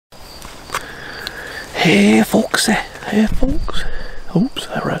Hey folks, hey folks. Oops,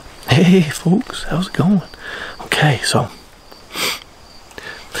 I read. Hey folks, how's it going? Okay, so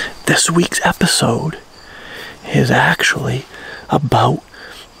this week's episode is actually about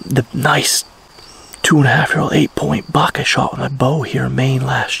the nice 2.5-year-old 8-point buck I shot with my bow here in Maine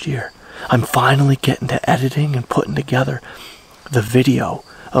last year. I'm finally getting to editing and putting together the video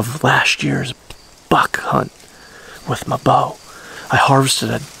of last year's buck hunt with my bow. I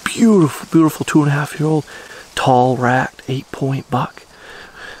harvested a beautiful, beautiful 2.5-year-old tall racked 8-point buck.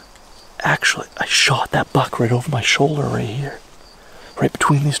 Actually, I shot that buck right over my shoulder right here, right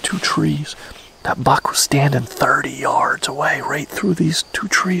between these two trees. That buck was standing 30 yards away, right through these two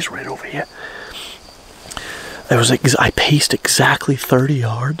trees right over here. I paced exactly 30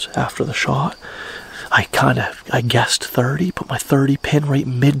 yards after the shot. I guessed 30, put my 30 pin right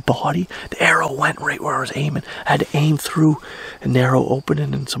mid-body. The arrow went right where I was aiming. I had to aim through a narrow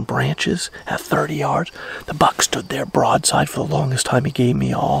opening and some branches at 30 yards. The buck stood there broadside for the longest time. He gave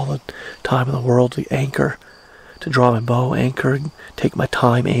me all the time in the world to anchor, to draw my bow, anchor, and take my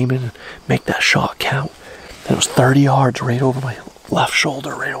time aiming and make that shot count. And it was 30 yards right over my left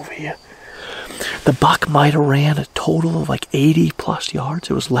shoulder, right over here. The buck might have ran a total of like 80 plus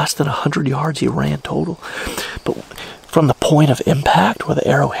yards. It was less than 100 yards he ran total. But from the point of impact where the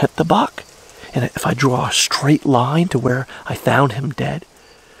arrow hit the buck, and if I draw a straight line to where I found him dead,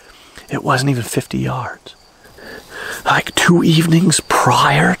 it wasn't even 50 yards. Like 2 evenings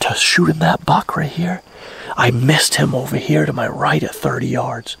prior to shooting that buck right here, I missed him over here to my right at 30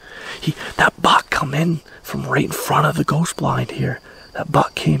 yards. That buck come in from right in front of the ghost blind here. That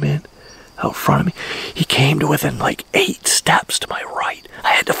buck came in out front of me. He came to within like 8 steps to my right. I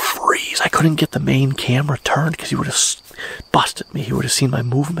had to freeze. I couldn't get the main camera turned because he would have busted me. He would have seen my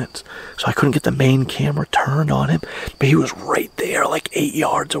movements. So I couldn't get the main camera turned on him. But he was right there, like 8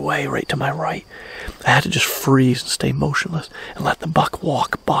 yards away, right to my right. I had to just freeze and stay motionless and let the buck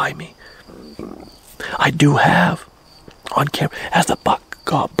walk by me. I do have on camera, as the buck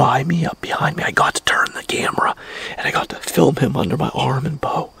got by me, up behind me, I got to turn the camera and I got to film him under my arm and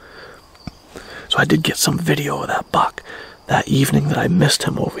bow. So I did get some video of that buck that evening that I missed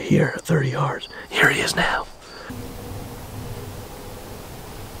him over here at 30 yards. Here he is now.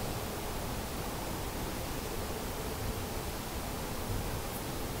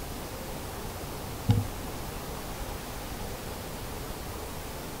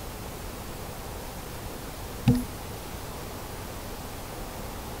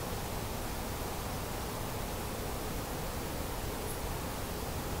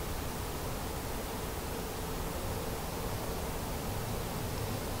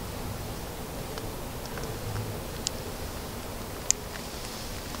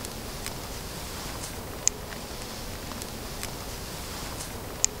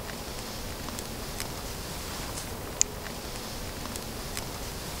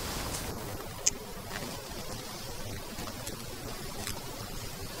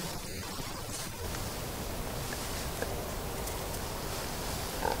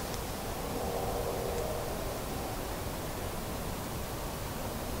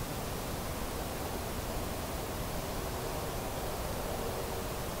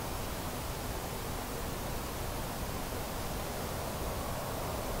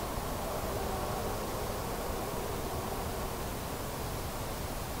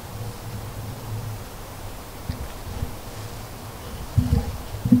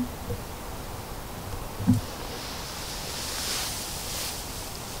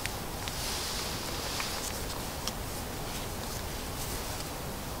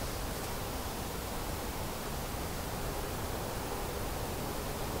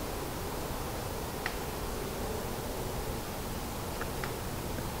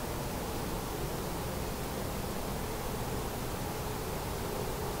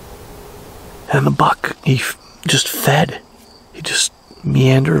 And the buck, he just fed. He just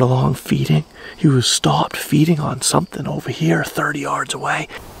meandered along feeding. He was stopped feeding on something over here 30 yards away.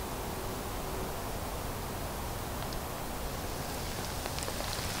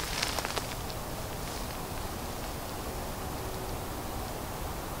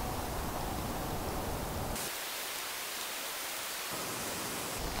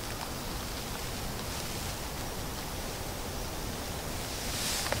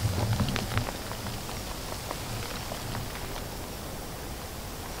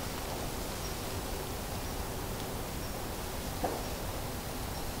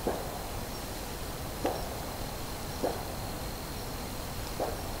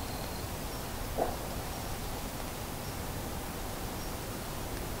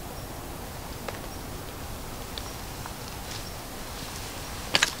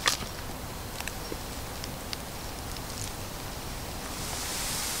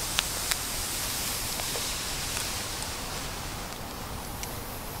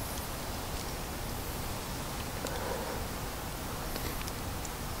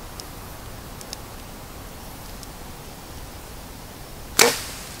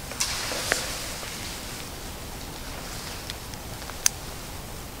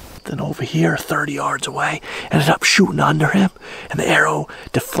 something over here 30 yards away. Ended up shooting under him, and the arrow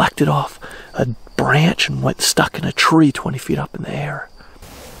deflected off a branch and went stuck in a tree 20 feet up in the air.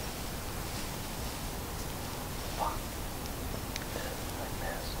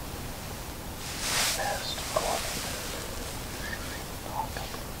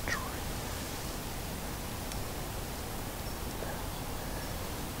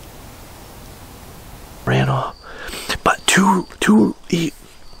 Ran off. But two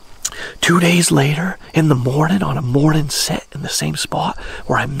days later, in the morning, on a morning sit in the same spot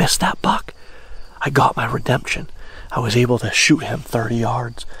where I missed that buck, I got my redemption. I was able to shoot him 30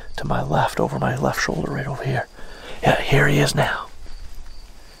 yards to my left, over my left shoulder, right over here. Yeah, here he is now.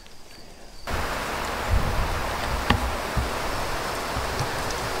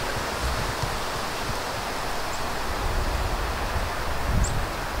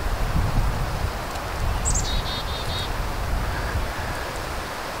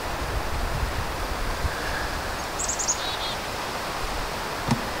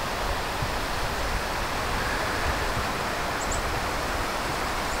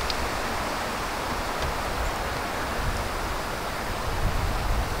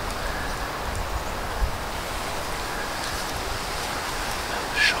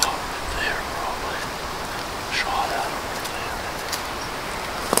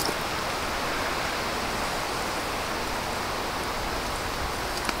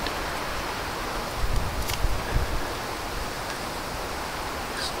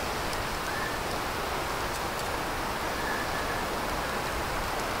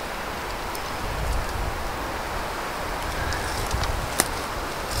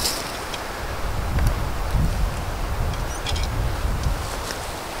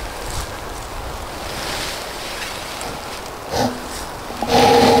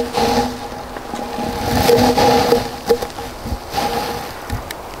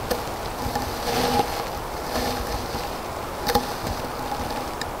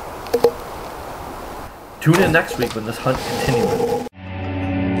 Tune in next week when this hunt continues.